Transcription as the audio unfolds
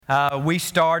we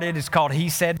started. It's called He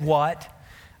Said What.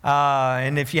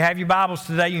 And if you have your Bibles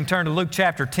today, you can turn to Luke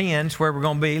chapter 10. It's where we're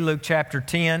going to be, Luke chapter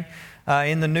 10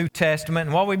 in the New Testament.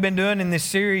 And what we've been doing in this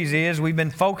series is we've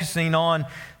been focusing on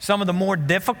some of the more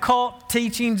difficult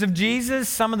teachings of Jesus,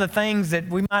 some of the things that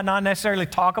we might not necessarily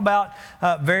talk about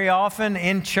very often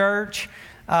in church.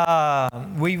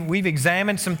 We've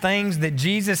examined some things that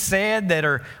Jesus said that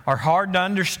are hard to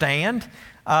understand,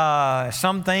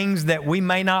 some things that we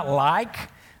may not like,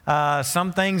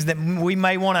 some things that we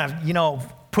may want to,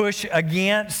 push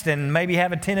against and maybe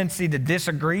have a tendency to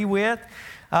disagree with.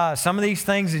 Some of these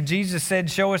things that Jesus said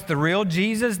show us the real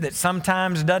Jesus that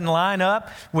sometimes doesn't line up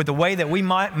with the way that we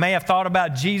may have thought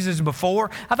about Jesus before.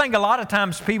 I think a lot of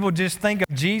times people just think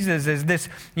of Jesus as this,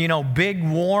 big,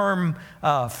 warm,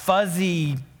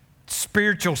 fuzzy,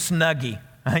 spiritual snuggie.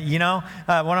 You know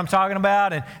what I'm talking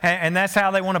about? And that's how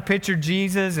they want to picture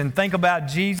Jesus and think about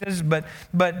Jesus.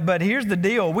 But here's the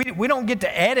deal. We don't get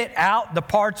to edit out the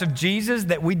parts of Jesus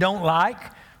that we don't like.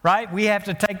 Right? We have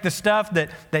to take the stuff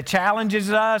that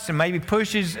challenges us and maybe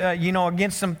pushes,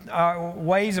 against some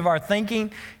ways of our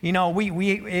thinking.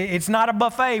 It's not a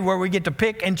buffet where we get to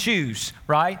pick and choose,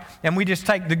 right? And we just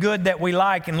take the good that we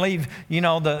like and leave,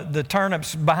 the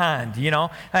turnips behind,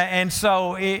 And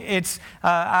so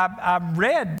I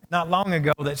read not long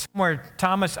ago that somewhere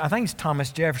I think it's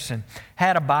Thomas Jefferson,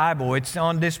 had a Bible. It's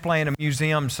on display in a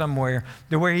museum somewhere,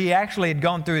 where he actually had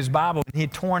gone through his Bible and he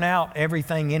had torn out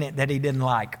everything in it that he didn't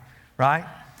like. Right?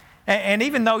 And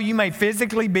even though you may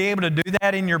physically be able to do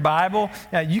that in your Bible,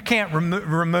 you can't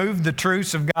remove the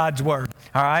truths of God's Word,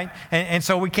 all right? And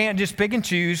so we can't just pick and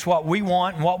choose what we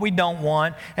want and what we don't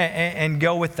want and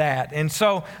go with that. And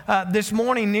so this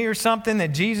morning, here's something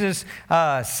that Jesus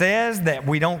says that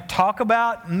we don't talk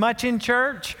about much in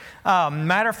church.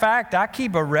 Matter of fact, I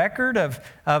keep a record of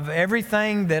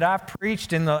everything that I've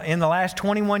preached in the last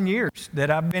 21 years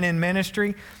that I've been in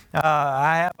ministry.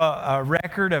 I have a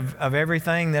record of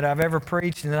everything that I've ever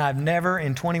preached, and that I've never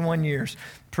in 21 years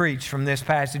preached from this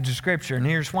passage of Scripture. And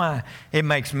here's why. It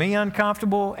makes me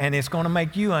uncomfortable, and it's going to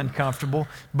make you uncomfortable,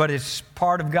 but it's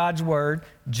part of God's Word.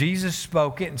 Jesus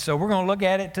spoke it, and so we're going to look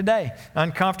at it today,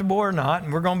 uncomfortable or not.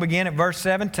 And we're going to begin at verse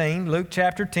 17, Luke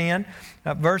chapter 10,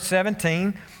 verse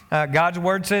 17. God's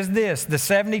Word says this: "The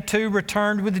 72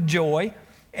 returned with joy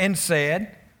and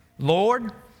said,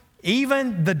 'Lord,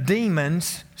 even the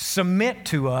demons submit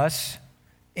to us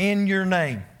in your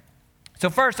name.'" So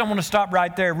first, I want to stop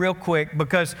right there real quick,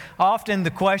 because often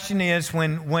the question is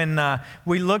when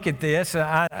we look at this,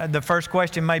 the first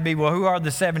question may be, well, who are the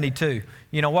 72?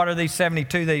 What are these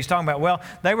 72 that he's talking about? Well,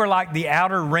 they were like the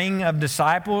outer ring of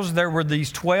disciples. There were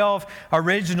these 12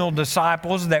 original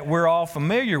disciples that we're all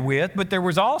familiar with, but there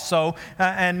was also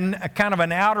a kind of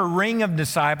an outer ring of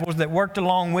disciples that worked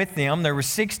along with them. There were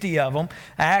 60 of them,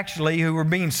 actually, who were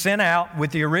being sent out with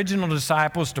the original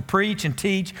disciples to preach and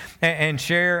teach and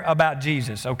share about Jesus.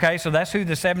 Okay, so that's who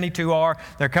the 72 are.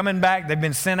 They're coming back. They've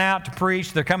been sent out to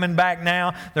preach. They're coming back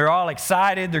now. They're all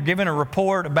excited. They're giving a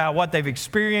report about what they've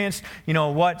experienced,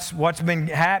 what's been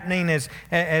happening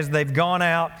as they've gone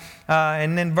out.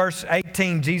 And then verse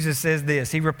 18, Jesus says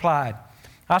this. He replied,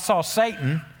 "I saw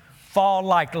Satan fall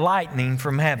like lightning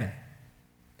from heaven.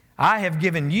 I have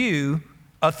given you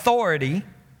authority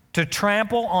to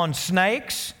trample on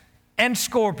snakes and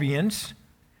scorpions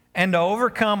and to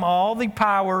overcome all the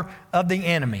power of the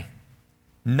enemy.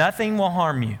 Nothing will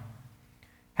harm you.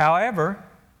 However,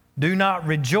 do not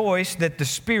rejoice that the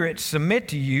spirits submit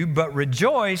to you, but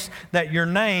rejoice that your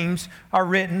names are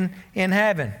written in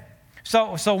heaven."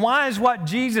 So why is what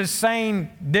Jesus is saying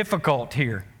difficult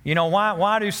here?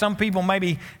 Why do some people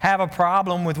maybe have a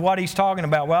problem with what he's talking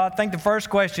about? Well, I think the first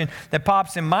question that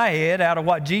pops in my head out of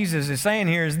what Jesus is saying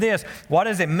here is this: what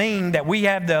does it mean that we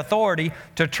have the authority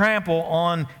to trample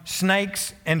on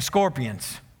snakes and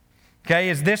scorpions? Okay,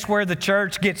 is this where the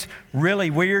church gets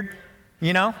really weird?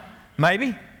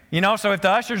 Maybe. So if the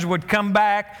ushers would come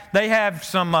back, they have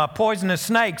some poisonous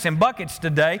snakes in buckets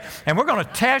today, and we're going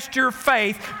to test your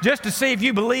faith just to see if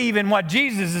you believe in what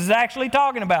Jesus is actually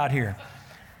talking about here.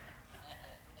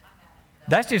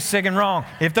 That's just sick and wrong.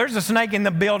 If there's a snake in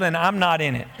the building, I'm not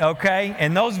in it, okay?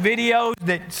 And those videos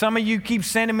that some of you keep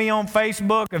sending me on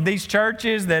Facebook of these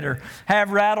churches that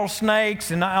have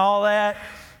rattlesnakes and all that,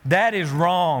 that is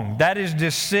wrong. That is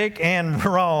just sick and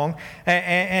wrong.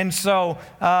 And so,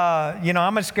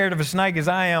 I'm as scared of a snake as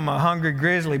I am a hungry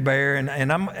grizzly bear.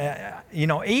 And I'm,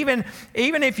 even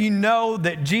if you know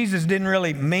that Jesus didn't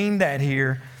really mean that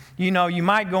here, you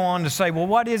might go on to say, well,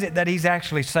 what is it that he's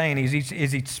actually saying?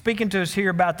 Is he speaking to us here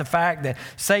about the fact that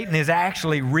Satan is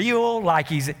actually real, like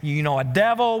he's, a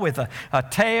devil with a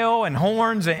tail and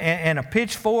horns and a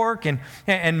pitchfork?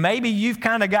 And maybe you've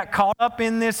kind of got caught up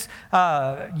in this,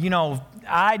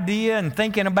 idea and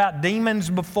thinking about demons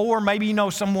before. Maybe you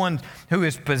know someone who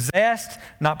is obsessed.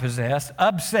 You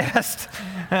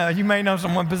may know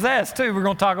someone possessed too. We're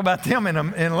going to talk about them in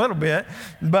a little bit.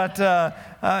 But,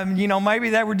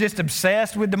 maybe they were just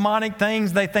obsessed with demonic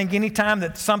things. They think anytime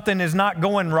that something is not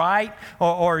going right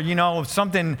or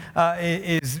something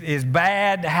is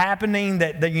bad happening,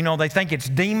 that they think it's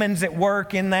demons at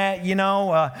work in that.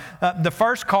 The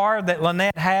first car that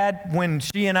Lynette had when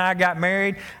she and I got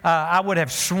married, I would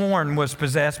have sworn was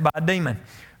possessed by a demon.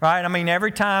 Right? I mean,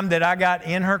 every time that I got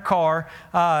in her car,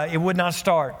 it would not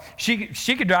start. She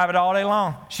could drive it all day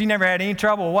long. She never had any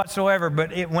trouble whatsoever.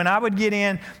 But when I would get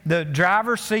in the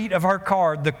driver's seat of her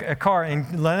car,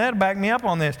 and Lynette backed me up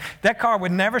on this, that car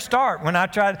would never start when I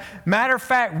tried. Matter of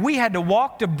fact, we had to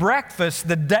walk to breakfast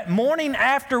the morning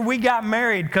after we got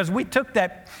married because we took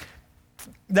that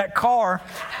car.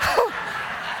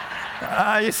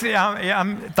 You see,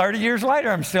 I'm 30 years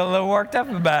later, I'm still a little worked up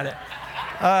about it.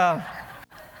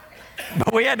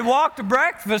 But we had to walk to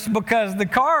breakfast because the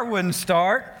car wouldn't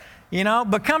start,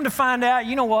 But come to find out,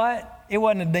 you know what? It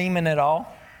wasn't a demon at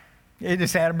all. It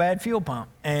just had a bad fuel pump.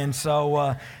 And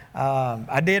so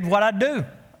I did what I do.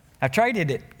 I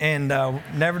traded it and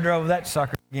never drove that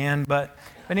sucker again. But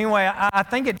anyway, I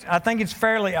think it's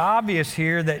fairly obvious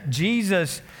here that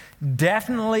Jesus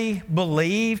definitely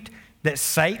believed that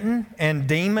Satan and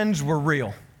demons were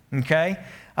real, okay?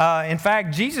 In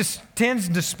fact, Jesus tends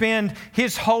to spend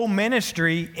his whole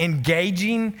ministry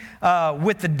engaging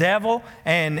with the devil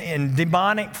and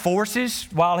demonic forces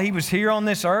while he was here on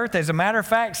this earth. As a matter of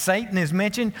fact, Satan is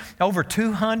mentioned over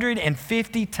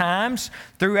 250 times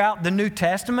throughout the New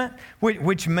Testament,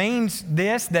 which means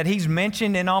that he's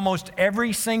mentioned in almost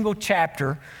every single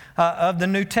chapter of the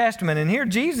New Testament. And here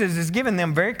Jesus is giving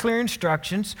them very clear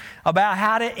instructions about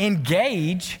how to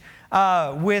engage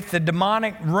with the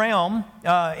demonic realm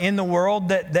in the world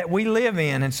that we live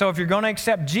in. And so if you're going to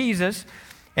accept Jesus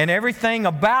and everything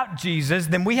about Jesus,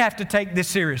 then we have to take this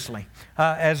seriously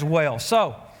as well.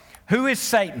 So, who is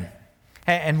Satan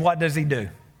and what does he do?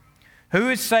 Who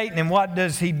is Satan and what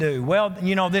does he do? Well,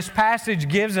 this passage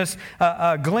gives us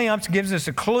a glimpse, gives us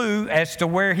a clue as to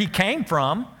where he came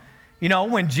from.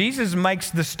 When Jesus makes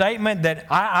the statement that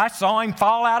I saw him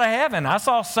fall out of heaven. I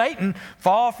saw Satan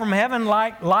fall from heaven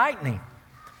like lightning.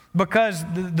 Because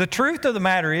the truth of the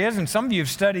matter is, and some of you have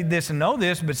studied this and know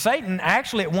this, but Satan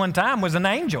actually at one time was an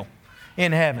angel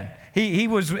in heaven. He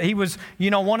was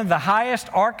one of the highest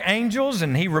archangels,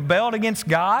 and he rebelled against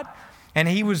God. And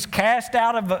he was cast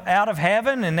out of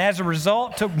heaven, and as a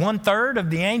result took 1/3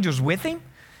 of the angels with him.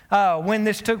 When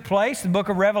this took place, the book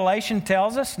of Revelation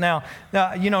tells us. Now,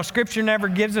 Scripture never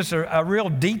gives us a real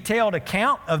detailed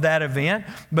account of that event,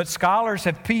 but scholars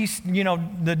have pieced,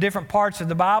 the different parts of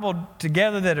the Bible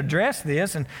together that address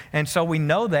this, and so we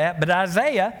know that. But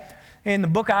Isaiah, in the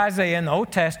book of Isaiah in the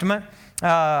Old Testament,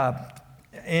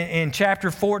 in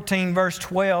chapter 14, verse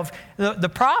 12,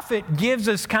 the prophet gives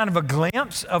us kind of a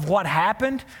glimpse of what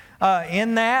happened.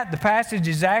 In that, the passage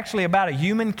is actually about a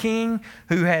human king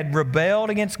who had rebelled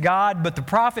against God, but the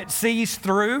prophet sees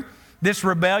through this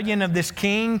rebellion of this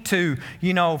king to,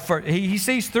 he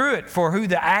sees through it for who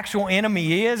the actual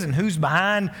enemy is and who's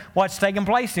behind what's taking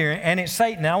place here, and it's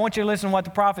Satan. Now, I want you to listen to what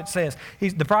the prophet says.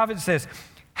 The prophet says,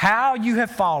 "How you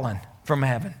have fallen from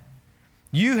heaven.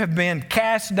 You have been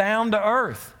cast down to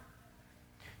earth.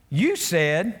 You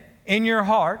said in your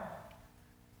heart,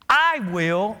 I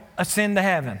will ascend to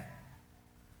heaven.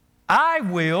 I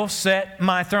will set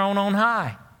my throne on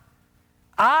high.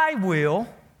 I will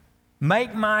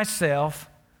make myself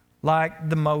like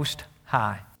the Most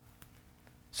High."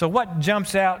 So what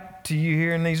jumps out to you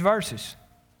here in these verses?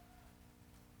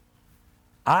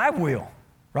 I will,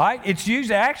 right? It's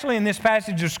used actually in this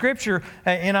passage of Scripture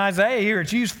in Isaiah here.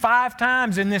 It's used 5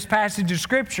 times in this passage of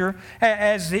Scripture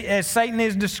as Satan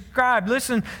is described.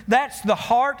 Listen, that's the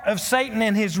heart of Satan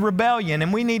and his rebellion,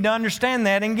 and we need to understand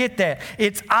that and get that.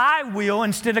 It's I will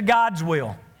instead of God's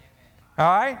will.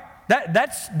 All right?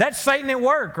 That's Satan at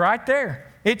work right there.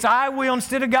 It's I will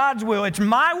instead of God's will. It's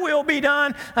my will be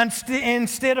done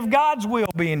instead of God's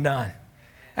will being done.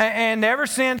 And ever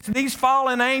since these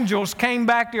fallen angels came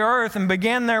back to earth and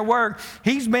began their work,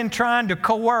 he's been trying to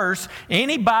coerce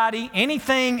anybody,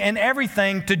 anything, and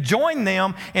everything to join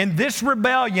them in this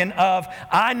rebellion of,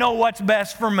 I know what's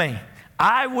best for me.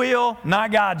 I will,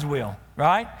 not God's will,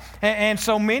 right? And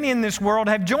so many in this world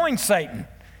have joined Satan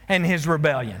and his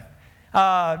rebellion.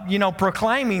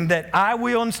 proclaiming that I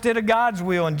will instead of God's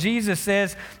will. And Jesus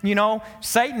says,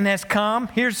 Satan has come.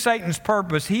 Here's Satan's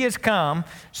purpose. He has come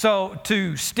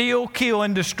to steal, kill,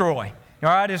 and destroy. All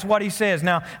right, is what he says.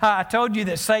 Now, I told you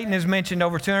that Satan is mentioned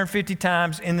over 250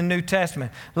 times in the New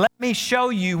Testament. Let me show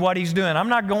you what he's doing. I'm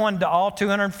not going to all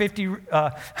 250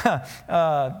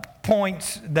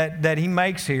 points that he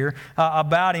makes here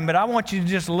about him, but I want you to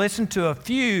just listen to a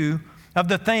few of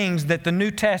the things that the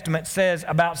New Testament says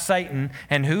about Satan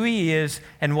and who he is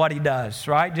and what he does,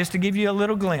 right? Just to give you a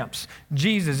little glimpse.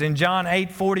 Jesus in John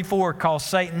 8:44 calls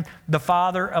Satan the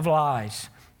father of lies.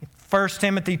 1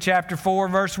 Timothy chapter 4,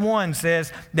 verse 1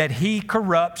 says that he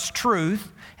corrupts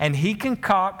truth and he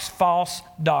concocts false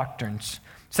doctrines.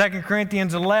 2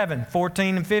 Corinthians 11,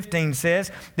 14 and 15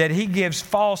 says that he gives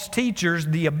false teachers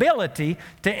the ability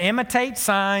to imitate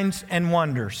signs and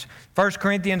wonders. 1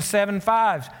 Corinthians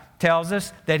 7:5 tells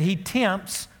us that he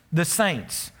tempts the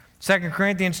saints. 2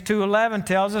 Corinthians 2:11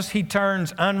 tells us he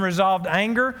turns unresolved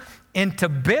anger into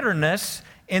bitterness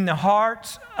in the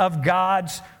hearts of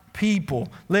God's people.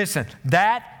 Listen,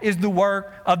 that is the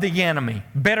work of the enemy.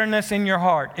 Bitterness in your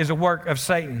heart is a work of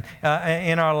Satan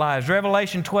in our lives.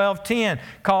 Revelation 12:10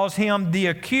 calls him the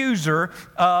accuser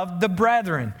of the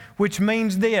brethren, which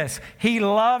means this: he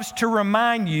loves to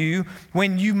remind you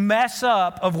when you mess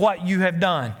up of what you have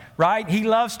done, right? He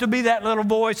loves to be that little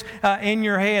voice in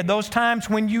your head. Those times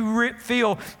when you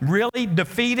feel really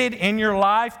defeated in your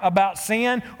life about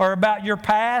sin or about your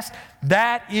past,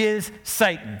 that is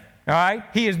Satan. All right?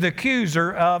 He is the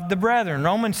accuser of the brethren.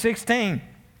 Romans 16,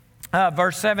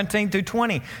 verse 17 through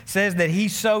 20 says that he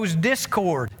sows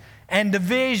discord and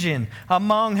division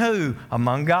among who?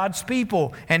 Among God's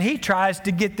people. And he tries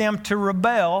to get them to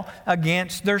rebel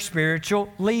against their spiritual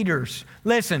leaders.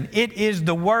 Listen, it is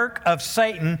the work of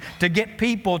Satan to get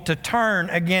people to turn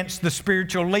against the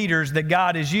spiritual leaders that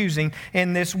God is using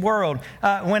in this world.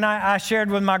 When I shared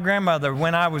with my grandmother,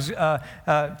 when I was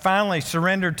finally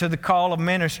surrendered to the call of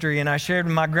ministry, and I shared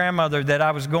with my grandmother that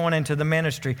I was going into the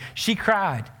ministry, she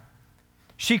cried.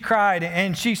 She cried,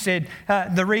 and she said,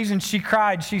 the reason she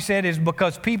cried, she said, is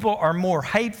because people are more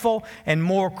hateful and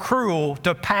more cruel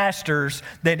to pastors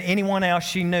than anyone else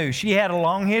she knew. She had a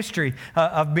long history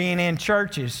of being in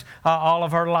churches all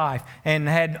of her life and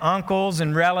had uncles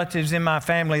and relatives in my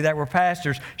family that were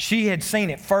pastors. She had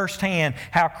seen it firsthand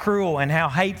how cruel and how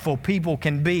hateful people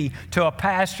can be to a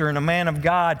pastor and a man of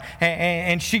God.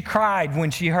 And she cried when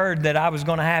she heard that I was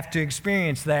going to have to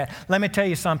experience that. Let me tell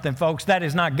you something, folks. That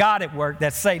is not God at work.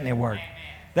 That's Satan at work.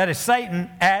 That is Satan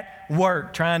at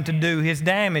work trying to do his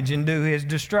damage and do his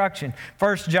destruction.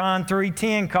 1 John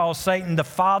 3:10 calls Satan the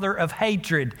father of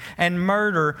hatred and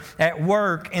murder at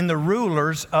work in the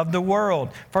rulers of the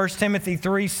world. 1 Timothy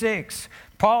 3:6.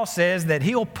 Paul says that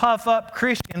he'll puff up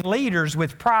Christian leaders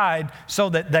with pride so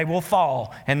that they will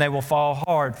fall, and they will fall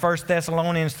hard. 1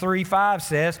 Thessalonians 3:5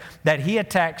 says that he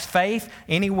attacks faith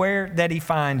anywhere that he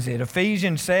finds it.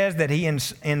 Ephesians says that he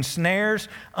ensnares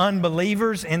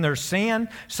unbelievers in their sin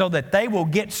so that they will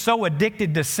get so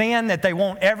addicted to sin that they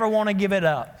won't ever want to give it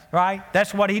up, right?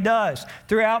 That's what he does.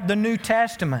 Throughout the New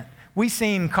Testament, we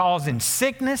see him causing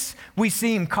sickness. We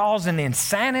see him causing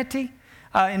insanity.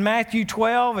 In Matthew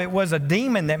 12, it was a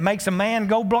demon that makes a man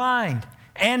go blind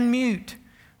and mute,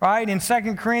 right? In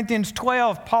 2 Corinthians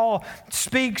 12, Paul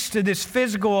speaks to this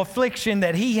physical affliction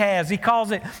that he has. He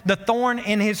calls it the thorn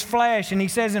in his flesh. And he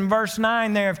says in verse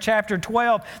 9 there of chapter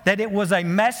 12 that it was a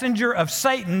messenger of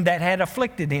Satan that had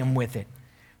afflicted him with it,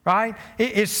 right?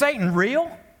 Is Satan real?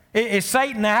 Is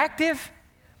Satan active?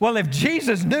 Well, if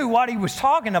Jesus knew what he was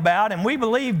talking about and we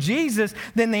believe Jesus,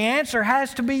 then the answer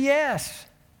has to be yes.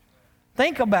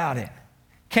 Think about it.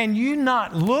 Can you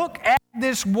not look at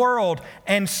this world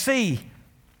and see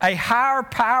a higher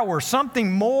power,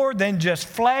 something more than just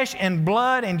flesh and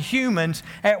blood and humans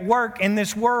at work in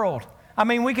this world? I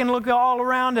mean, we can look all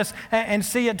around us and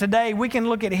see it today. We can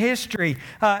look at history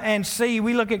and see.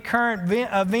 We look at current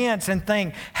events and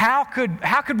think, how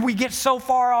could we get so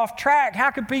far off track?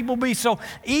 How could people be so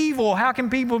evil? How can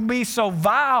people be so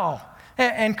vile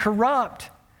and corrupt?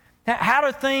 How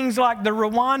do things like the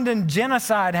Rwandan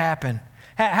genocide happen?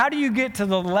 How do you get to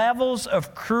the levels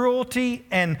of cruelty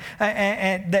and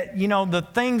that, the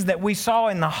things that we saw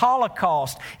in the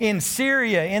Holocaust, in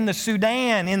Syria, in the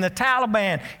Sudan, in the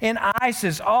Taliban, in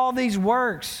ISIS, all these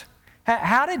works?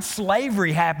 How did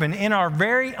slavery happen in our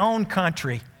very own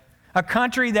country? A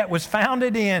country that was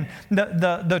founded in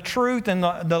the truth and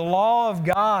the law of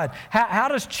God. How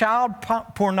does child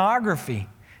pornography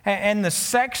and the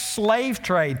sex slave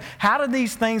trade, how do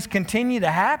these things continue to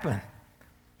happen?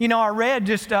 You know, I read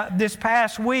just this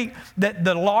past week that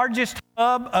the largest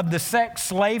hub of the sex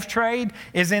slave trade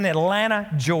is in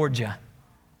Atlanta, Georgia,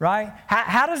 right?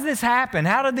 How does this happen?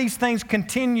 How do these things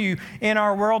continue in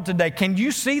our world today? Can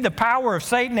you see the power of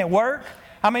Satan at work?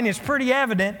 I mean, it's pretty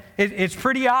evident. It's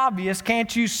pretty obvious.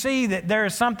 Can't you see that there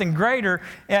is something greater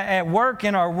at work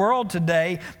in our world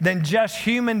today than just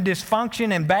human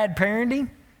dysfunction and bad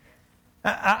parenting?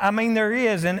 I mean, there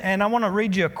is, and I want to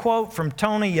read you a quote from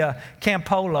Tony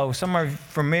Campolo. Some are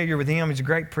familiar with him. He's a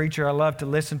great preacher I love to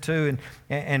listen to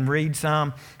and read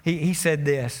some. He said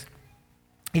this.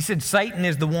 He said, Satan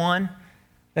is the one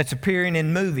that's appearing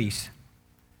in movies,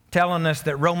 telling us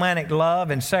that romantic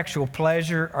love and sexual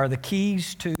pleasure are the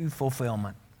keys to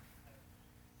fulfillment.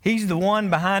 He's the one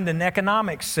behind an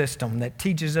economic system that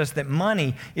teaches us that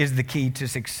money is the key to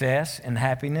success and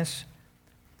happiness.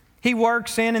 He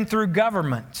works in and through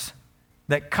governments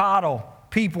that coddle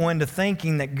people into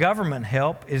thinking that government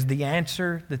help is the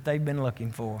answer that they've been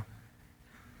looking for.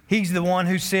 He's the one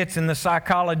who sits in the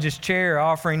psychologist's chair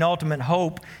offering ultimate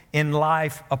hope in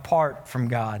life apart from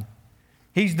God.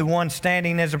 He's the one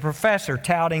standing as a professor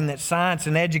touting that science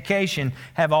and education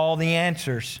have all the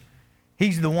answers.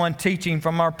 He's the one teaching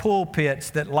from our pulpits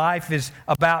that life is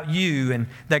about you and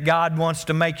that God wants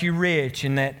to make you rich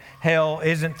and that hell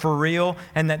isn't for real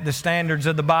and that the standards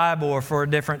of the Bible are for a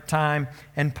different time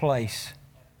and place.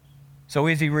 So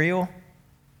is he real?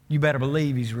 You better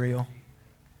believe he's real.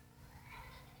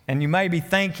 And you may be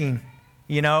thinking,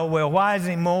 you know, well, why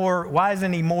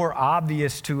isn't he more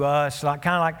obvious to us? Like,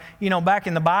 kind of like, you know, back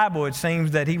in the Bible, it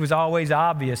seems that he was always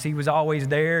obvious. He was always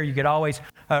there. You could always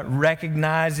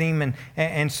recognize him.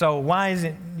 And so why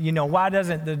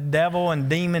doesn't the devil and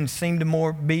demons seem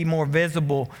to be more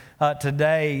visible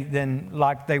today than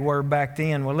like they were back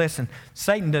then? Well, listen,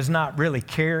 Satan does not really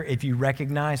care if you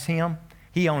recognize him.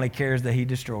 He only cares that he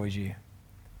destroys you.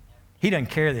 He doesn't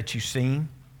care that you see him.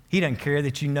 He doesn't care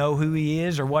that you know who he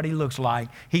is or what he looks like.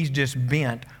 He's just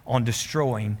bent on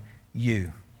destroying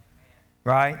you,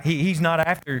 right? He's not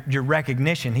after your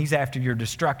recognition. He's after your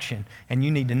destruction, and you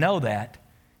need to know that.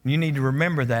 You need to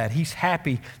remember that. He's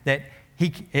happy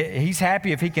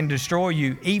if he can destroy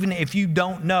you, even if you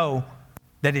don't know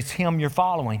that it's him you're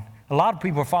following. A lot of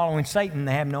people are following Satan.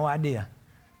 They have no idea.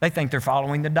 They think they're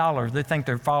following the dollar. They think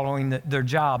they're following their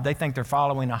job. They think they're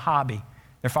following a hobby.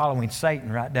 They're following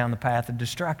Satan right down the path of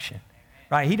destruction,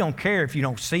 right? He don't care if you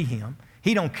don't see him.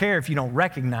 He don't care if you don't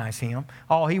recognize him.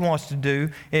 All he wants to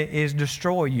do is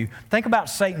destroy you. Think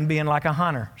about Satan being like a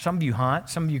hunter. Some of you hunt.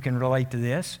 Some of you can relate to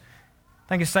this.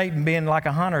 Think of Satan being like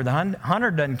a hunter. The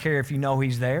hunter doesn't care if you know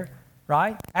he's there,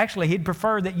 right? Actually, he'd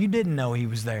prefer that you didn't know he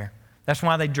was there. That's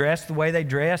why they dress the way they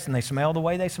dress and they smell the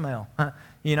way they smell.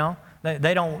 You know?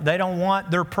 They don't want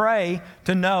their prey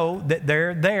to know that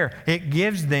they're there. It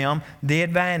gives them the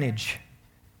advantage.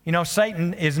 You know,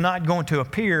 Satan is not going to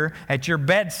appear at your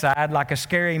bedside like a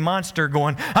scary monster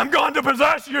going, I'm going to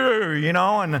possess you, you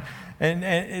know, and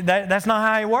that's not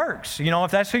how he works. You know,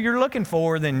 if that's who you're looking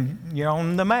for, then you're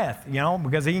on the meth, you know,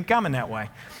 because he ain't coming that way.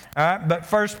 All right,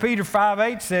 but 1 Peter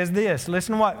 5:8 says this.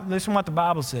 Listen what the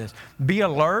Bible says. Be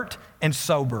alert and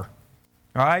sober.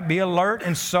 All right, be alert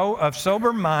and of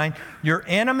sober mind. Your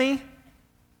enemy,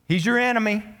 he's your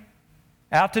enemy,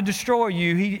 out to destroy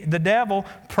you. The devil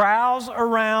prowls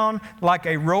around like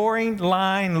a roaring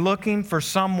lion looking for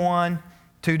someone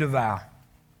to devour.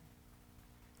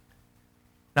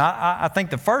 Now, I think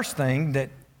the first thing that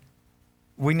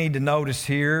we need to notice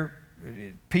here,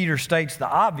 Peter states the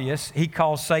obvious. He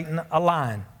calls Satan a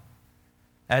lion.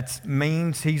 That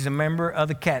means he's a member of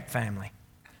the cat family.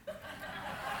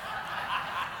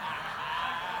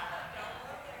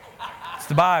 It's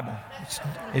the Bible.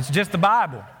 It's just the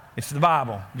Bible. It's the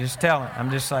Bible. Just tell it. I'm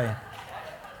just saying.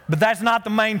 But that's not the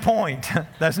main point.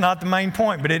 That's not the main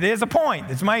point. But it is a point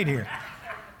that's made here.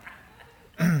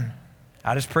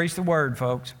 I just preach the word,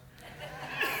 folks.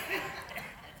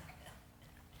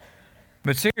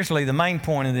 But seriously, the main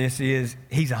point of this is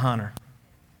he's a hunter.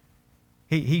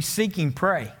 He's seeking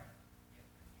prey.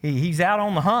 He's out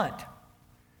on the hunt,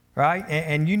 right?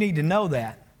 And you need to know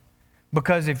that.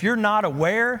 Because if you're not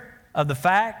aware of the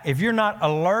fact, if you're not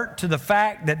alert to the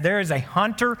fact that there is a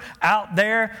hunter out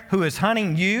there who is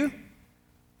hunting you,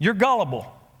 you're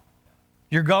gullible.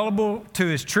 You're gullible to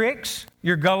his tricks.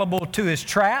 You're gullible to his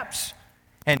traps.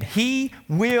 And he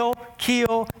will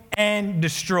kill and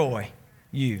destroy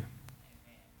you.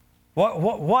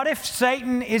 What if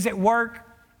Satan is at work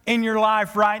in your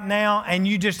life right now and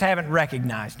you just haven't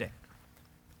recognized it?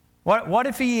 What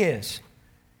if he is?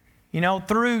 You know,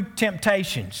 through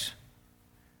temptations.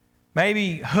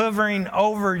 Maybe hovering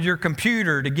over your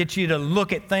computer to get you to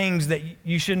look at things that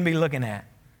you shouldn't be looking at.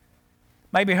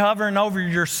 maybe hovering over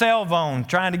your cell phone,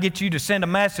 trying to get you to send a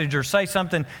message or say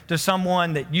something to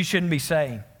someone that you shouldn't be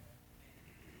saying.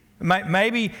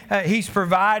 Maybe he's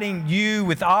providing you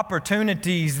with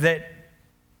opportunities that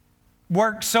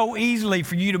work so easily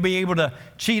for you to be able to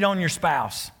cheat on your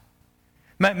spouse.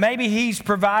 Maybe he's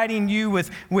providing you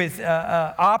with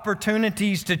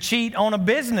opportunities to cheat on a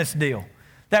business deal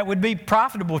that would be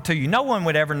profitable to you. No one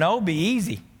would ever know, it'd be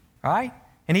easy, right?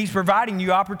 And he's providing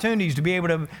you opportunities to be able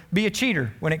to be a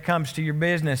cheater when it comes to your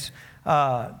business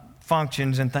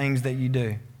functions and things that you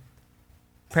do.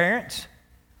 Parents,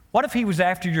 what if he was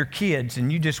after your kids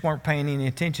and you just weren't paying any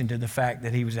attention to the fact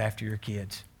that he was after your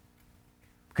kids?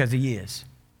 Because he is.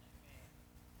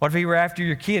 What if he were after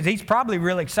your kids? He's probably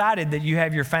really excited that you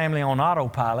have your family on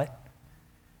autopilot.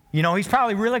 You know, he's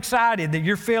probably real excited that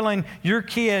you're feeling your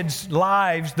kids'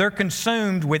 lives, they're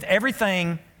consumed with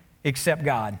everything except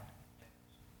God.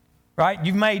 Right?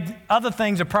 You've made other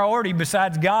things a priority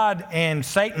besides God, and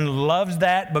Satan loves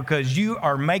that because you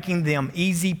are making them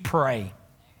easy prey.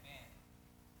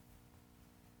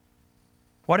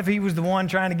 What if he was the one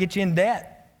trying to get you in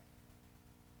debt?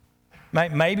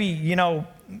 Maybe, you know,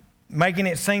 making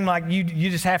it seem like you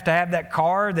just have to have that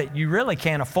car that you really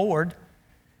can't afford.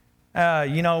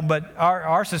 You know, but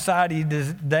our society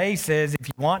today says if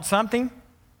you want something,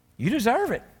 you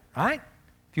deserve it, right?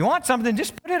 If you want something,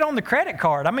 just put it on the credit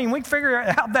card. I mean, we can figure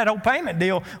out that whole payment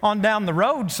deal on down the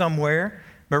road somewhere.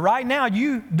 But right now,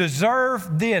 you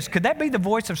deserve this. Could that be the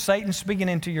voice of Satan speaking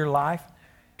into your life,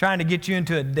 trying to get you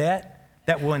into a debt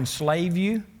that will enslave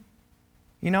you?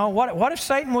 You know, what if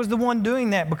Satan was the one doing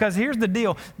that? Because here's the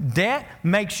deal. Debt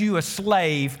makes you a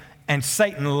slave, and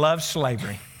Satan loves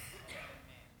slavery.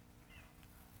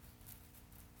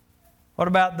 What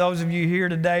about those of you here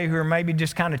today who are maybe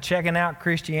just kind of checking out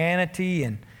Christianity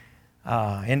and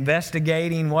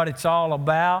investigating what it's all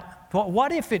about?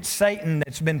 What if it's Satan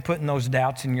that's been putting those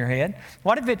doubts in your head?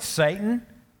 What if it's Satan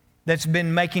that's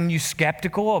been making you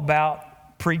skeptical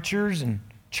about preachers and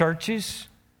churches?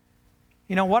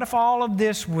 You know, what if all of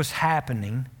this was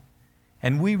happening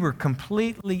and we were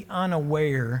completely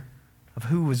unaware of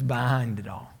who was behind it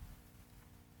all?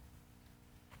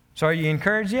 So are you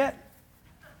encouraged yet?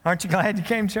 Aren't you glad you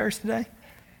came to church today?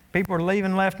 People are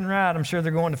leaving left and right. I'm sure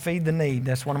they're going to feed the need.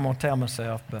 That's what I'm going to tell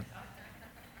myself. But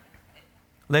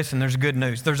listen, there's good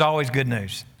news. There's always good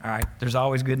news. All right, there's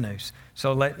always good news.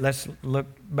 So let's look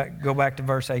back, go back to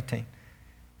verse 18. He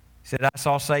said, I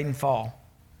saw Satan fall.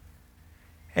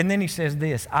 And then he says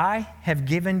this, I have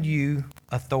given you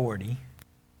authority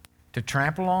to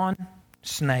trample on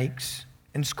snakes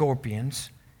and scorpions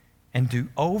and to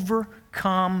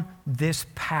overcome this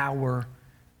power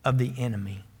of the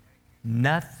enemy.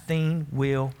 Nothing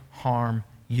will harm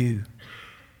you.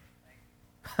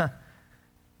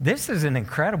 This is an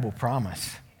incredible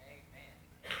promise.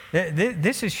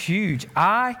 This is huge.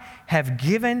 I have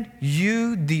given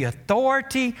you the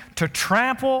authority to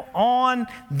trample on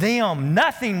them.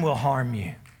 Nothing will harm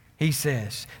you, he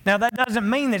says. Now, that doesn't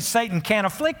mean that Satan can't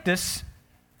afflict us,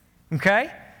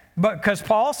 okay? But because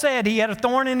Paul said he had a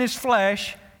thorn in his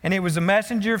flesh, and it was a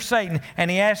messenger of Satan, and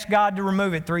he asked God to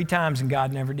remove it 3 times, and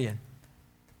God never did.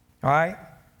 All right?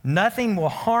 Nothing will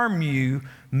harm you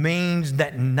means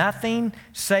that nothing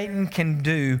Satan can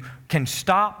do can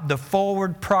stop the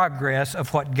forward progress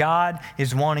of what God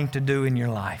is wanting to do in your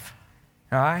life.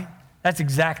 All right? That's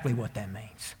exactly what that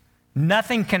means.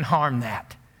 Nothing can harm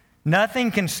that. Nothing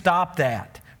can stop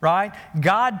that. Right?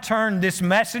 God turned this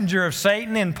messenger of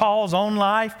Satan in Paul's own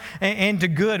life into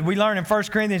good. We learn in 1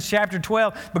 Corinthians chapter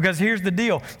 12, because here's the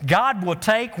deal. God will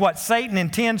take what Satan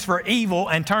intends for evil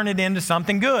and turn it into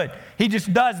something good. He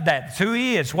just does that. It's who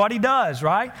he is, what he does,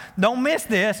 right? Don't miss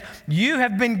this. You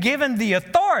have been given the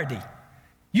authority.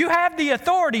 You have the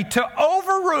authority to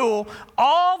overrule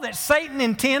all that Satan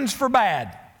intends for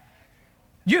bad.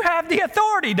 You have the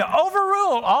authority to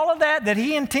overrule all of that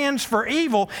he intends for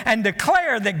evil and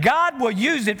declare that God will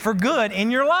use it for good in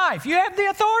your life. You have the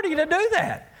authority to do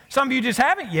that. Some of you just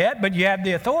haven't yet, but you have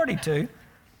the authority to.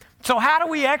 So how do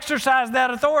we exercise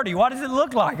that authority? What does it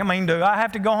look like? I mean, do I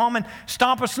have to go home and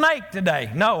stomp a snake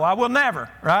today? No, I will never,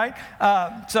 right?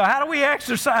 So how do we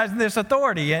exercise this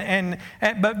authority?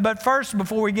 But first,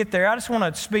 before we get there, I just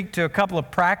want to speak to a couple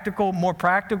of more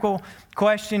practical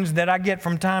questions that I get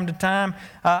from time to time.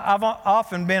 I've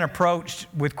often been approached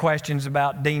with questions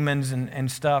about demons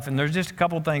and stuff, and there's just a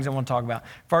couple of things I want to talk about.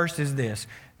 First is this.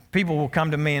 People will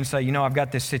come to me and say, I've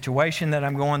got this situation that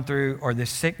I'm going through or this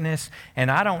sickness, and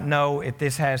I don't know if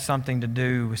this has something to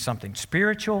do with something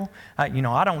spiritual. I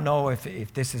don't know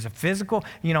if this is a physical.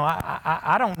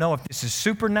 I don't know if this is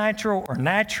supernatural or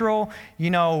natural.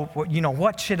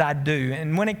 What should I do?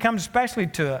 And when it comes especially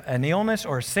to an illness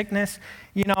or a sickness,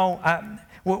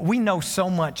 we know so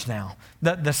much now.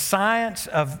 The science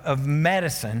of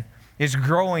medicine is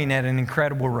growing at an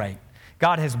incredible rate.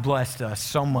 God has blessed us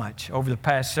so much over the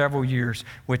past several years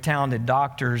with talented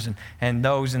doctors and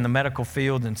those in the medical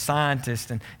field and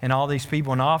scientists and all these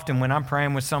people. And often when I'm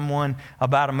praying with someone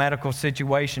about a medical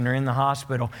situation or in the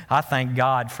hospital, I thank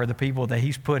God for the people that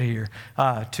He's put here.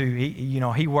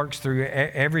 He works through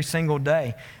every single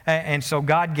day. And so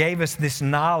God gave us this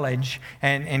knowledge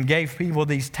and gave people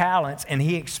these talents, and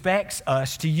He expects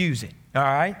us to use it. All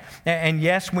right? And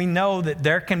yes, we know that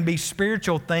there can be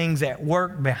spiritual things at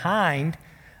work behind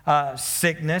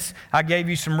sickness. I gave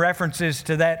you some references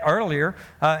to that earlier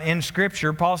in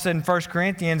Scripture. Paul said in 1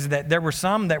 Corinthians that there were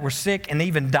some that were sick and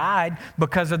even died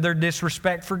because of their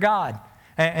disrespect for God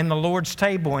and the Lord's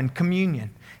table and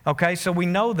communion. Okay, so we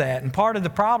know that. And part of the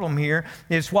problem here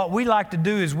is what we like to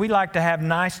do is we like to have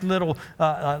nice little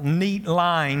neat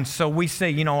lines. So we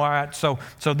say, all right, so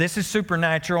this is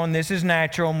supernatural and this is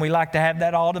natural. And we like to have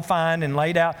that all defined and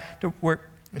laid out to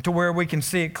where we can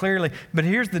see it clearly. But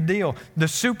here's the deal. The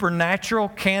supernatural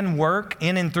can work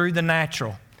in and through the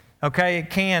natural. Okay,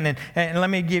 it can. And let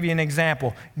me give you an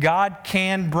example. God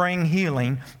can bring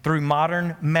healing through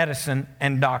modern medicine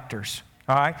and doctors.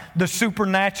 All right, the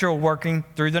supernatural working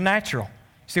through the natural.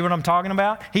 See what I'm talking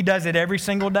about? He does it every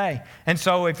single day. And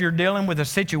so if you're dealing with a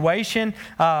situation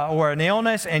or an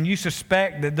illness and you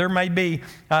suspect that there may be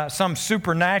some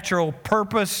supernatural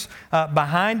purpose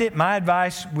behind it, my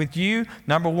advice with you,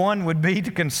 number one, would be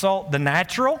to consult the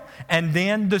natural and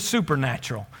then the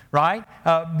supernatural, right?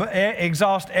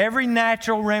 Exhaust every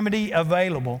natural remedy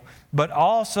available, but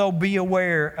also be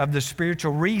aware of the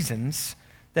spiritual reasons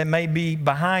that may be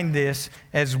behind this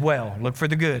as well. Look for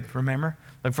the good, remember?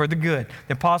 Look for the good.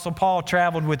 The Apostle Paul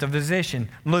traveled with a physician,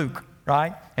 Luke,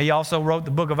 right? He also wrote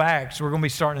the book of Acts. We're going to be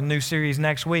starting a new series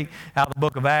next week out of the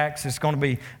book of Acts. It's going to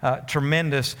be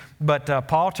tremendous. But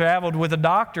Paul traveled with a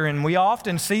doctor, and we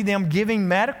often see them giving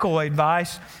medical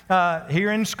advice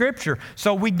here in Scripture.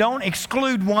 So we don't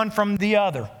exclude one from the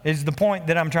other, is the point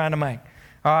that I'm trying to make.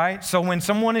 All right? So when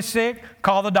someone is sick,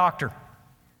 call the doctor.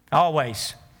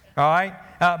 Always. All right?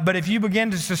 But if you begin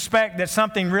to suspect that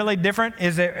something really different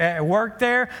is at work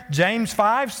there, James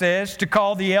 5 says to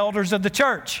call the elders of the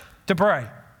church to pray.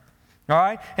 All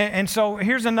right? And so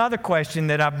here's another question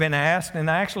that I've been asked, and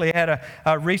I actually had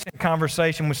a recent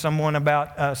conversation with someone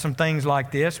about some things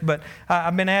like this, but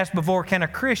I've been asked before, can a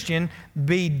Christian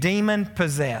be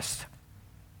demon-possessed?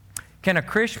 Can a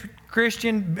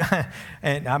Christian,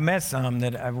 and I met some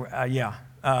that,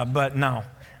 but no.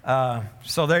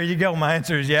 So there you go. My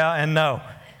answer is yeah and no.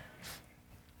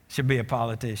 Should be a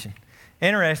politician.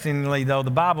 Interestingly, though,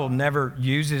 the Bible never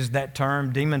uses that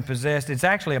term, demon-possessed. It's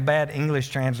actually a bad English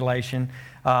translation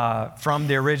from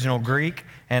the original Greek,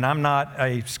 and I'm not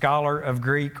a scholar of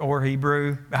Greek or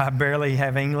Hebrew. I barely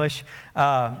have English,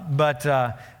 but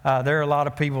there are a lot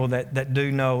of people that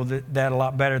do know that a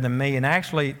lot better than me. And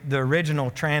actually, the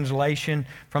original translation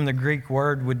from the Greek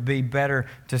word would be better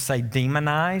to say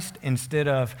demonized instead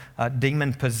of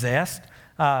demon-possessed.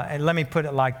 And let me put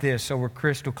it like this so we're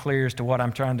crystal clear as to what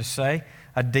I'm trying to say.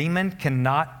 A demon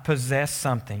cannot possess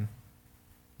something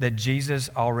that Jesus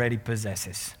already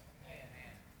possesses.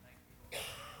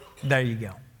 There you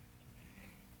go.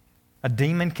 A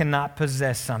demon cannot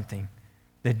possess something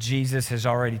that Jesus has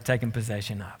already taken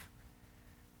possession of.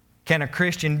 Can a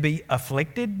Christian be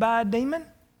afflicted by a demon?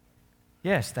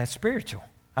 Yes, that's spiritual.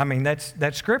 I mean, that's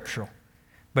scriptural.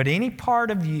 But any part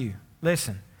of you,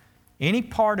 listen, any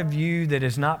part of you that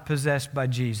is not possessed by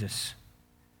Jesus,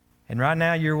 and right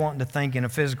now you're wanting to think in a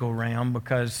physical realm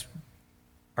because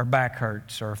our back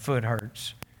hurts or our foot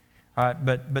hurts. All right,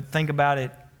 but think about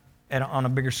it on a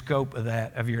bigger scope of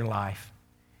that, of your life.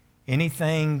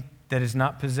 Anything that is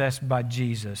not possessed by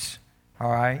Jesus,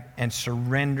 all right, and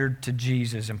surrendered to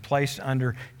Jesus and placed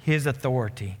under His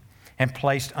authority and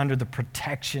placed under the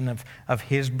protection of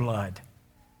His blood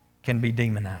can be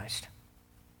demonized.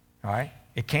 All right?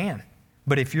 It can.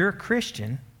 But if you're a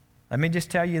Christian, let me just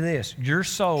tell you this. Your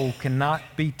soul cannot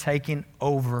be taken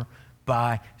over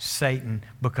by Satan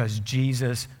because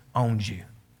Jesus owns you.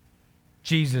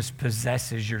 Jesus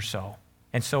possesses your soul.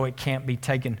 And so it can't be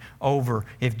taken over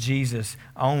if Jesus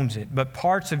owns it. But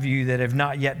parts of you that have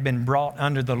not yet been brought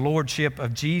under the lordship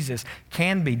of Jesus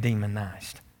can be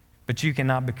demonized. but you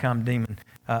cannot become demon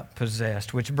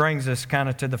possessed. Which brings us kind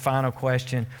of to the final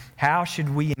question: how should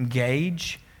we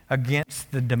engage against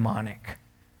the demonic?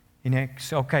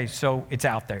 Okay, so it's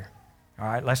out there. All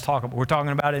right, let's talk about. We're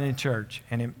talking about it in church,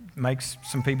 and it makes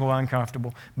some people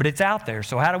uncomfortable, but it's out there.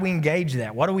 So how do we engage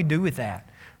that? What do we do with that?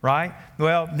 Right?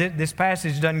 Well, this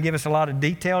passage doesn't give us a lot of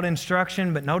detailed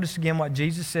instruction, but notice again what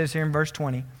Jesus says here in verse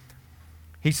 20.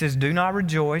 He says, "Do not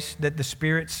rejoice that the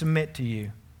spirits submit to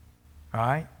you." All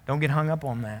right? Don't get hung up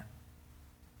on that.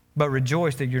 But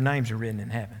rejoice that your names are written in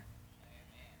heaven.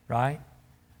 Right?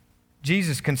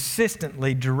 Jesus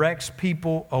consistently directs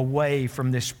people away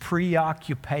from this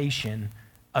preoccupation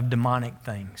of demonic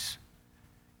things.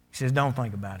 He says, don't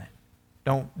think about it.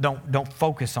 Don't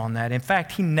focus on that. In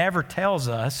fact, he never tells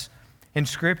us in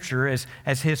Scripture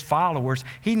as his followers,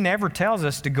 he never tells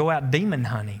us to go out demon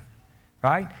hunting,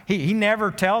 right? He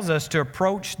never tells us to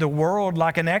approach the world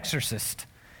like an exorcist.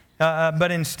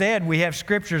 But instead, we have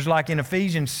scriptures like in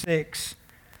Ephesians 6,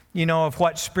 of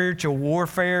what spiritual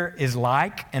warfare is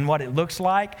like and what it looks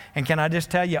like. And can I just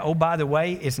tell you, oh, by the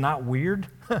way, it's not weird.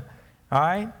 All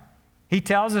right? He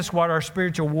tells us what our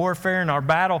spiritual warfare and our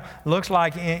battle looks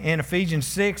like in Ephesians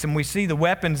 6, and we see the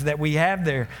weapons that we have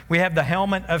there. We have the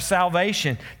helmet of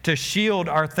salvation to shield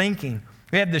our thinking.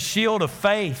 We have the shield of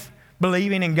faith,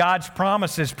 believing in God's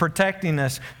promises, protecting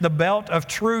us. The belt of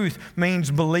truth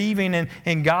means believing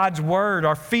in God's word.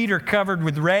 Our feet are covered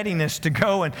with readiness to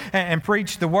go and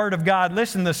preach the word of God.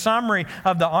 Listen, the summary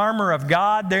of the armor of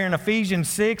God there in Ephesians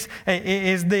 6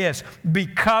 is this: be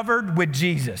covered with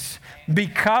Jesus. Be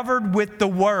covered with the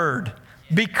word.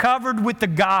 Be covered with the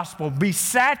gospel. Be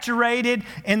saturated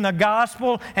in the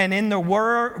gospel and in the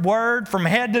word from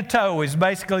head to toe is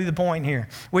basically the point here.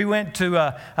 We went to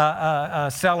a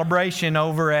celebration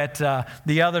over at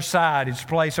the other side. It's a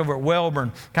place over at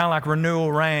Welborn, kind of like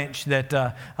Renewal Ranch, that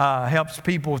helps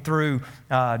people through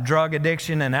drug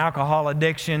addiction and alcohol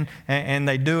addiction. And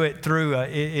they do it through,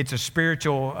 it's a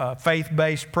spiritual,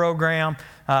 faith-based program.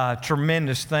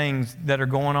 Tremendous things that are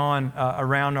going on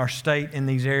around our state in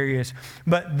these areas.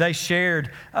 But they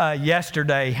shared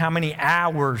yesterday how many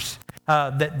hours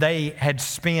that they had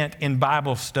spent in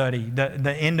Bible study.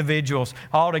 The individuals,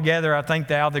 altogether, I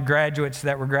think all the graduates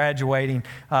that were graduating,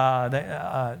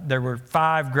 there were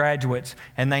 5 graduates,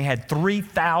 and they had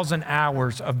 3,000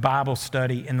 hours of Bible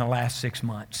study in the last 6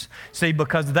 months. See,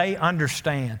 because they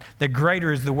understand that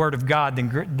greater is the Word of God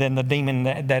than the demon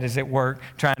that is at work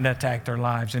trying to attack their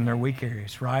lives in their weak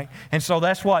areas, right? And so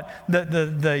that's what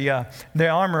the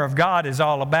armor of God is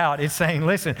all about. It's saying,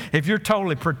 listen, if you're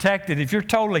totally protected, if you're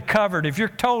totally covered, if you're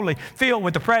totally filled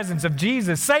with the presence of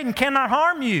Jesus, Satan cannot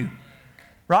harm you,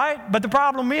 right? But the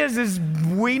problem is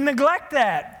we neglect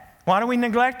that. Why do we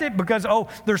neglect it? Because,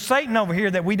 there's Satan over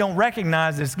here that we don't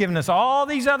recognize that's giving us all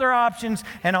these other options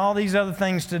and all these other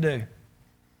things to do.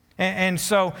 And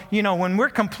so, when we're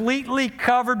completely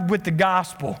covered with the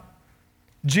gospel,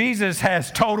 Jesus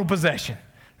has total possession.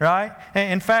 Right?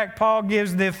 In fact, Paul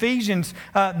gives the Ephesians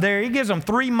he gives them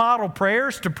 3 model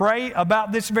prayers to pray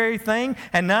about this very thing,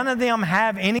 and none of them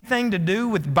have anything to do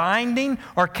with binding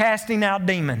or casting out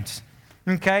demons.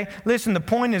 Okay? Listen, the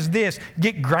point is this: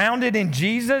 get grounded in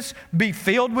Jesus, be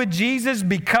filled with Jesus,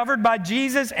 be covered by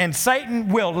Jesus, and Satan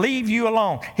will leave you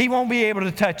alone. He won't be able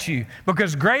to touch you,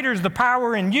 because greater is the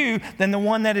power in you than the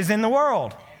one that is in the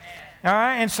world. All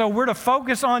right, and so we're to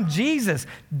focus on Jesus.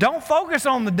 Don't focus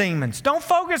on the demons. Don't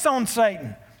focus on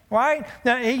Satan, right?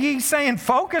 Now, he's saying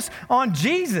focus on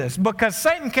Jesus, because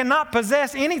Satan cannot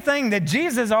possess anything that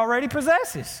Jesus already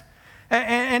possesses.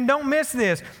 And don't miss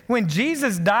this. When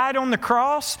Jesus died on the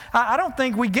cross, I don't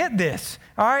think we get this,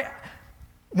 all right?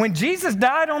 When Jesus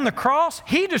died on the cross,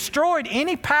 he destroyed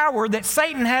any power that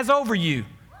Satan has over you.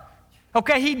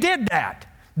 Okay, he did that.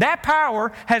 That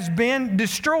power has been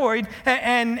destroyed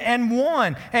and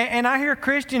won. And I hear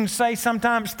Christians say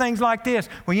sometimes things like this: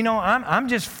 well, I'm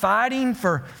just fighting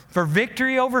for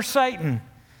victory over Satan.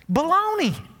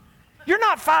 Baloney. You're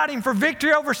not fighting for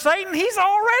victory over Satan. He's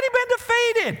already been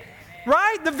defeated.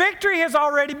 Right? The victory has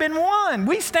already been won.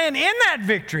 We stand in that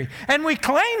victory, and we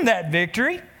claim that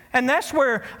victory. And that's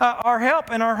where our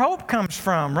help and our hope comes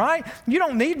from, right? You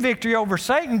don't need victory over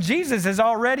Satan. Jesus has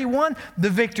already won the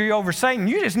victory over Satan.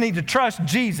 You just need to trust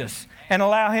Jesus and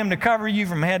allow him to cover you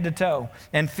from head to toe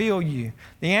and fill you.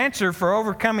 The answer for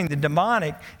overcoming the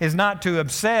demonic is not to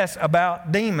obsess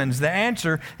about demons. The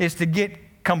answer is to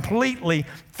get completely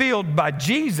filled by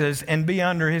Jesus and be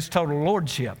under his total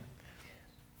lordship.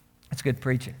 That's good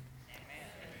preaching.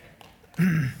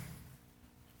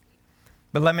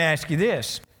 But let me ask you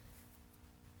this.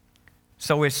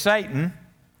 So is Satan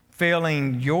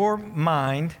filling your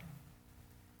mind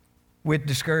with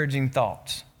discouraging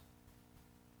thoughts?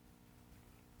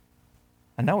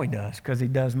 I know he does, because he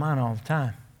does mine all the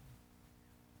time.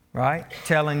 Right?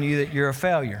 Telling you that you're a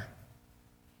failure.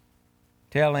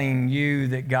 Telling you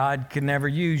that God could never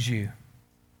use you.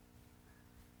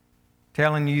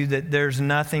 Telling you that there's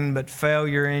nothing but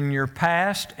failure in your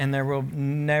past and there will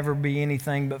never be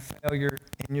anything but failure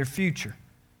in your future.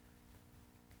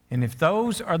 And if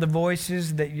those are the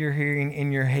voices that you're hearing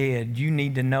in your head, you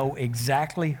need to know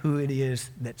exactly who it is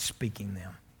that's speaking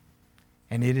them.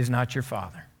 And it is not your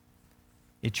father.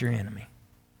 It's your enemy.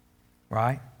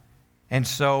 Right? And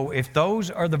so if those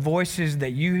are the voices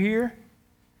that you hear,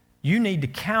 you need to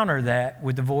counter that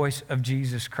with the voice of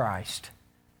Jesus Christ.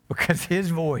 Because his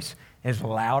voice is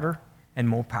louder and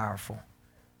more powerful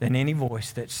than any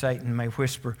voice that Satan may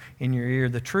whisper in your ear.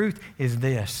 The truth is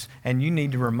this, and you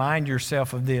need to remind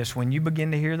yourself of this. When you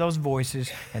begin to hear those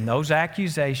voices and those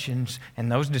accusations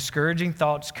and those discouraging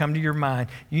thoughts come to your mind,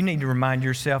 you need to remind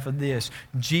yourself of this.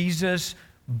 Jesus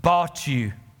bought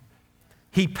you.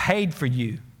 He paid for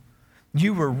you.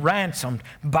 You were ransomed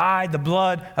by the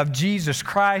blood of Jesus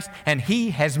Christ, and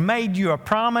he has made you a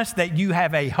promise that you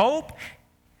have a hope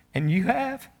and you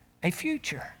have a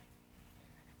future.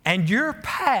 And your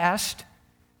past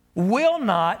will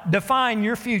not define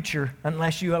your future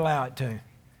unless you allow it to.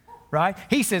 Right?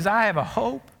 He says, I have a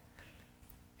hope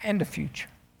and a future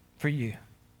for you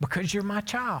because you're my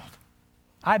child.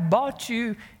 I bought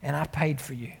you and I paid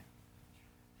for you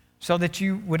so that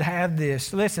you would have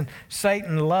this. Listen,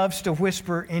 Satan loves to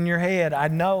whisper in your head. I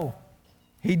know.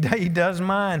 He does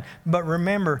mine. But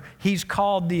remember, he's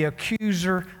called the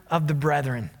accuser of the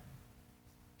brethren.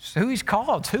 It's who he's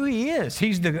called. It's who he is.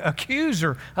 He's the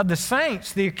accuser of the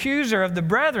saints, the accuser of the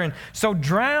brethren. So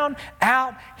drown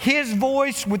out his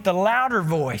voice with the louder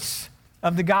voice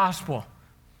of the gospel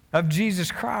of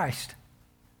Jesus Christ.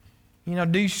 You know,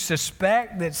 do you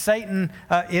suspect that Satan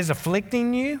is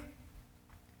afflicting you?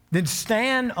 Then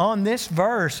stand on this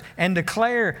verse and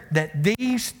declare that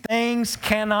these things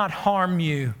cannot harm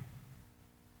you.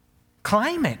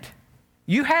 Claim it.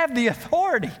 You have the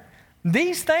authority.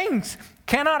 These things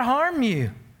cannot harm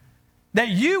you. That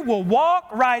you will walk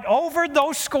right over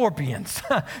those scorpions.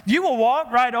 You will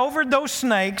walk right over those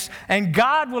snakes, and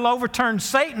God will overturn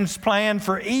Satan's plan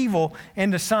for evil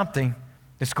into something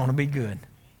that's going to be good.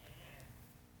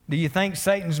 Do you think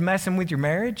Satan's messing with your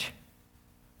marriage?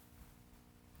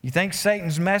 You think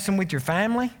Satan's messing with your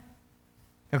family?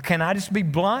 Or can I just be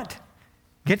blunt?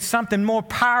 Get something more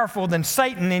powerful than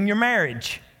Satan in your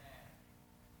marriage.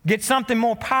 Get something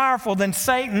more powerful than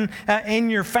Satan in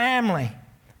your family.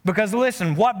 Because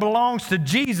listen, what belongs to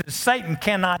Jesus, Satan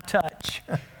cannot touch.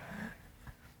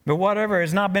 But whatever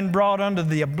has not been brought under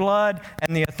the blood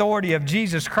and the authority of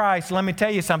Jesus Christ, let me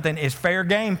tell you something, is fair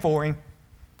game for him.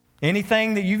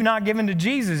 Anything that you've not given to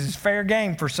Jesus is fair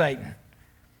game for Satan.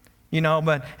 You know,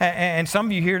 and some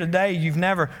of you here today, you've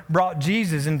never brought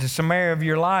Jesus into some area of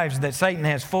your lives that Satan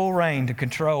has full reign to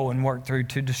control and work through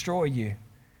to destroy you.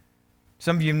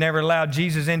 Some of you have never allowed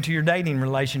Jesus into your dating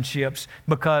relationships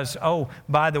because, oh,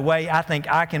 by the way, I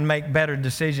think I can make better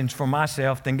decisions for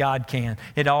myself than God can.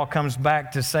 It all comes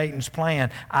back to Satan's plan.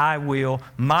 My will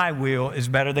is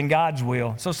better than God's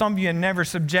will. So some of you have never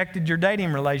subjected your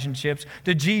dating relationships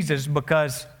to Jesus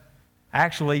because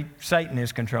actually Satan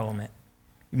is controlling it.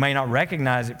 You may not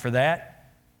recognize it for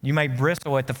that. You may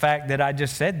bristle at the fact that I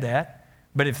just said that.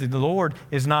 But if the Lord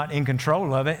is not in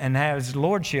control of it and has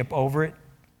lordship over it,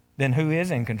 then who is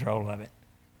in control of it?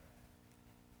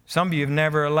 Some of you have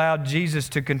never allowed Jesus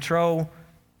to control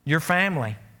your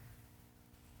family.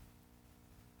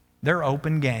 They're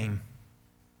open game.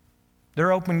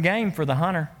 They're open game for the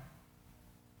hunter.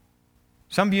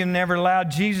 Some of you have never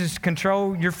allowed Jesus to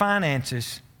control your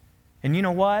finances. And you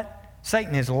know what?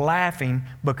 Satan is laughing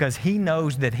because he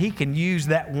knows that he can use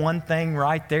that one thing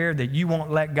right there that you won't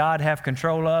let God have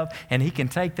control of, and he can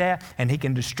take that and he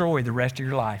can destroy the rest of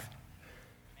your life.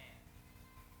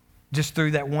 Just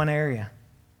through that one area.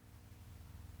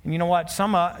 And you know what?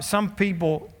 Some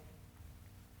people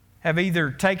have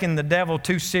either taken the devil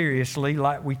too seriously,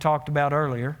 like we talked about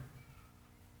earlier,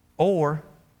 or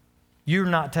you're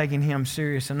not taking him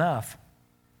serious enough.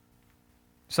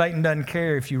 Satan doesn't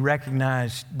care if you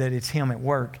recognize that it's him at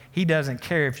work. He doesn't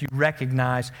care if you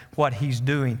recognize what he's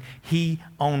doing. He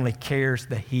only cares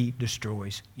that he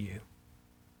destroys you.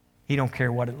 He don't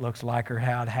care what it looks like or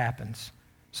how it happens.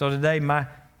 So today, my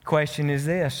question is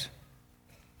this.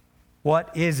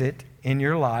 What is it in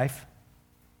your life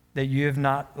that you have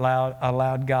not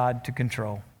allowed God to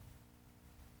control?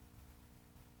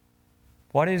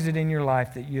 What is it in your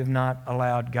life that you have not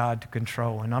allowed God to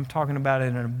control? And I'm talking about it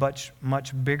in a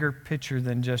much bigger picture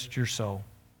than just your soul.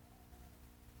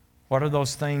 What are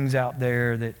those things out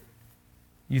there that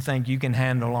you think you can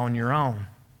handle on your own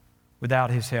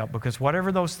without His help? Because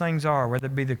whatever those things are, whether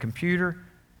it be the computer,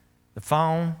 the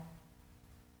phone,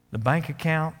 the bank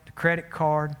account, the credit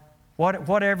card,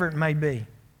 whatever it may be,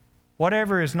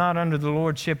 whatever is not under the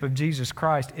lordship of Jesus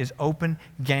Christ is open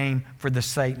game for the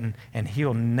Satan, and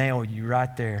he'll nail you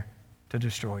right there to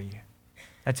destroy you.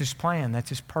 That's his plan. That's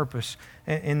his purpose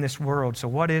in this world. So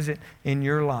what is it in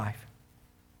your life?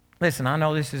 Listen, I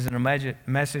know this isn't a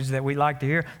message that we like to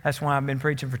hear. That's why I've been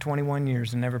preaching for 21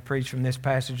 years and never preached from this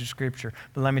passage of Scripture.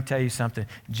 But let me tell you something.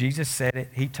 Jesus said it,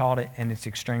 He taught it, and it's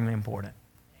extremely important.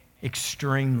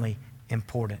 Extremely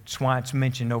important. That's why it's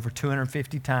mentioned over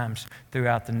 250 times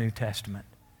throughout the New Testament.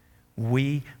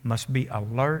 We must be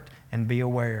alert and be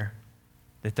aware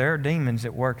that there are demons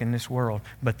at work in this world,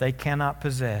 but they cannot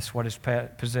possess what is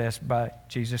possessed by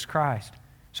Jesus Christ.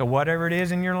 So whatever it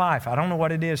is in your life, I don't know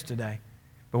what it is today,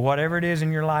 but whatever it is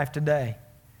in your life today,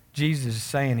 Jesus is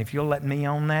saying, if you'll let me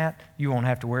own that, you won't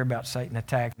have to worry about Satan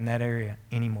attacking that area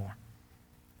anymore.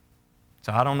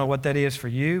 So I don't know what that is for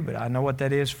you, but I know what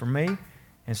that is for me.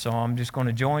 And so I'm just going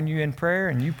to join you in prayer,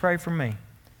 and you pray for me,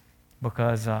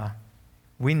 because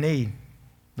we need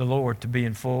the Lord to be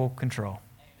in full control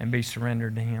and be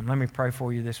surrendered to Him. Let me pray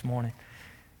for you this morning.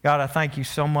 God, I thank you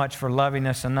so much for loving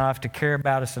us enough, to care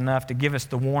about us enough, to give us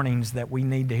the warnings that we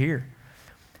need to hear.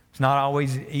 It's not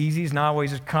always easy. It's not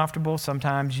always comfortable.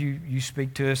 Sometimes you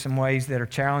speak to us in ways that are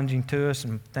challenging to us,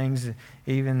 and things that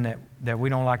even that we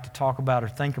don't like to talk about or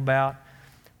think about.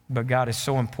 But God is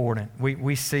so important.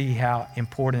 We see how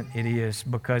important it is,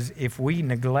 because if we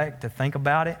neglect to think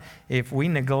about it, if we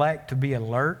neglect to be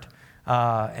alert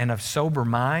and of sober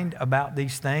mind about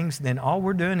these things, then all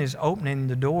we're doing is opening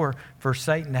the door for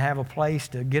Satan to have a place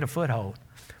to get a foothold.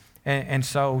 And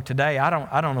so today, I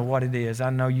don't know what it is. I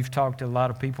know you've talked to a lot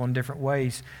of people in different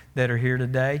ways that are here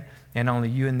today, and only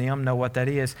you and them know what that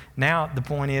is. Now the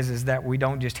point is that we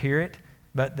don't just hear it,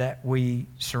 but that we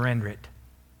surrender it.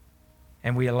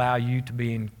 And we allow you to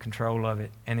be in control of it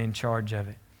and in charge of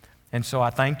it. And so I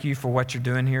thank you for what you're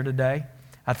doing here today.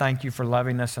 I thank you for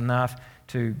loving us enough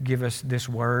to give us this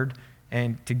word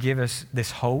and to give us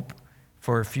this hope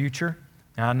for a future.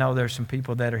 Now, I know there's some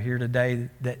people that are here today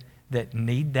that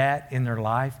need that in their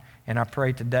life. And I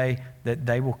pray today that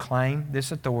they will claim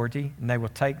this authority, and they will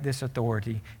take this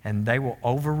authority, and they will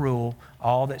overrule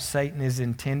all that Satan is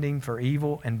intending for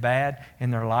evil and bad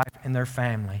in their life and their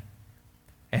family.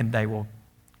 And they will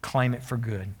claim it for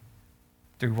good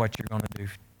through what you're going to do,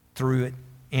 through it,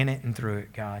 in it, and through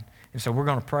it, God. And so we're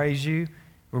going to praise you.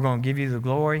 We're going to give you the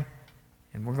glory.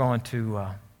 And we're going to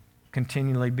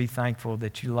continually be thankful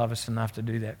that you love us enough to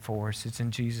do that for us. It's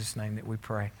in Jesus' name that we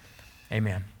pray.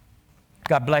 Amen.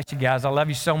 God bless you guys. I love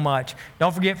you so much.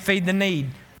 Don't forget, Feed the Need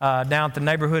down at the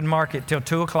neighborhood market till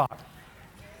 2 o'clock.